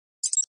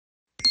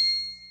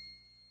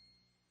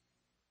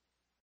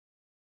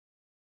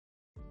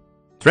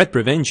Threat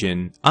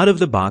Prevention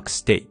out-of-the-box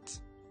state.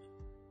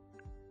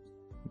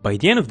 By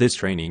the end of this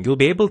training, you'll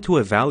be able to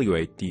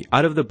evaluate the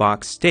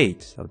out-of-the-box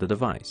state of the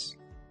device.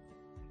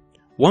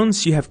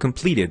 Once you have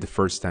completed the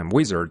first-time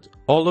wizard,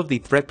 all of the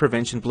threat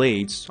prevention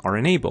blades are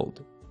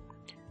enabled.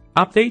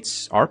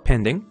 Updates are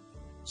pending,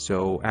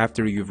 so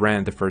after you've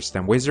ran the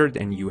first-time wizard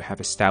and you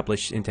have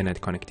established internet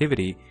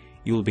connectivity,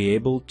 you'll be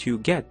able to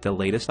get the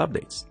latest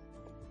updates.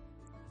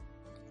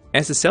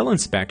 SSL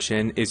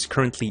Inspection is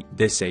currently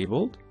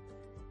disabled,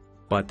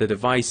 but the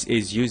device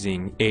is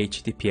using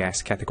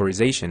HTTPS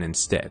categorization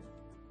instead.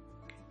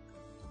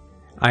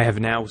 I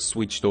have now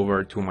switched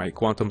over to my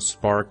Quantum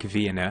Spark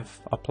VNF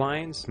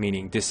appliance,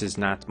 meaning this is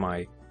not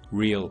my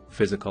real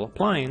physical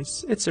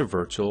appliance, it's a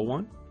virtual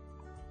one,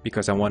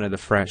 because I wanted a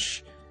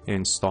fresh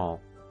install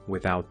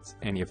without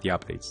any of the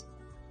updates.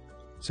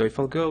 So if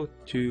I'll go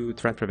to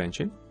Threat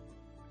Prevention,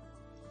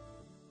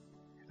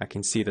 I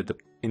can see that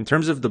in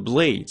terms of the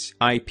blades,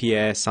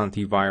 IPS,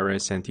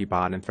 antivirus,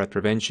 antibot, and threat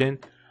prevention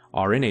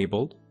are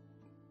enabled,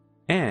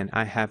 and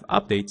I have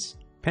updates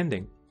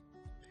pending.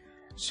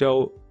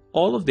 So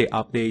all of the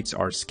updates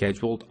are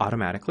scheduled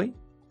automatically.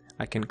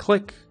 I can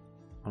click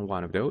on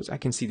one of those. I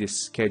can see the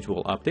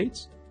schedule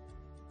updates.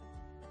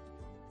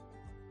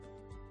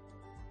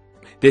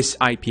 This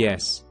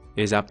IPS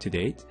is up to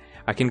date.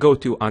 I can go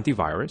to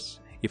antivirus.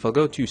 If I'll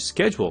go to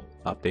schedule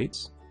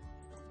updates,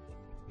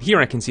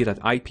 here I can see that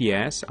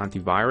IPS,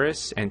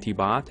 antivirus,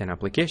 antibot, and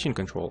application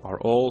control are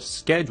all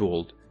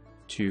scheduled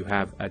to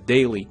have a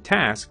daily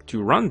task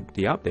to run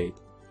the update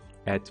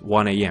at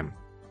 1 AM.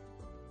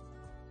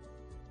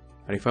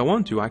 But if I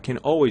want to, I can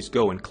always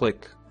go and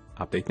click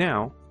Update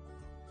Now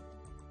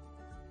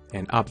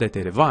and update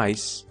the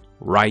device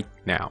right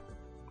now.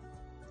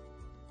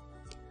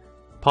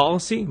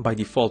 Policy, by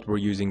default we're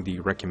using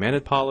the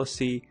recommended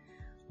policy,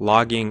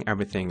 logging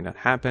everything that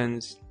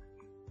happens,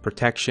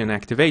 protection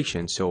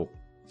activation, so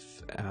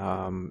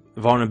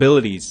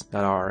vulnerabilities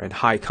that are at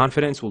high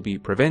confidence will be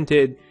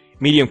prevented,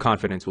 medium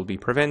confidence will be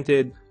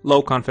prevented,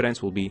 low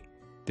confidence will be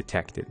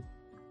detected.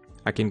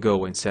 I can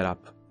go and set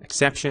up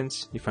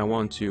exceptions if I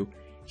want to.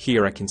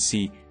 Here I can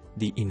see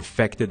the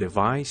infected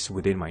device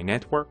within my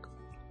network,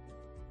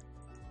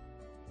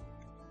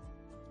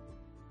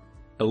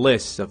 a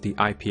list of the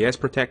IPS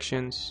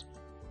protections,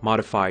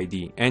 modify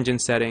the engine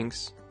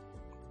settings,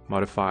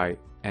 modify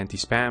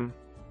anti-spam,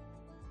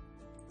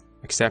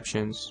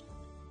 exceptions,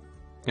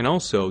 and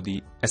also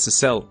the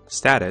SSL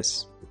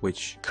status,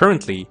 which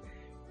currently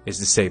is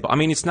disabled. I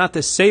mean, it's not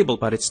disabled,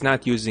 but it's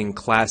not using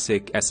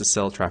classic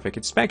SSL traffic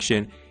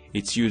inspection.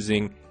 It's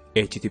using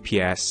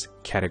HTTPS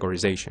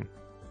categorization.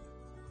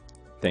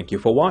 Thank you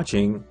for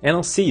watching, and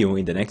I'll see you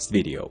in the next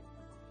video.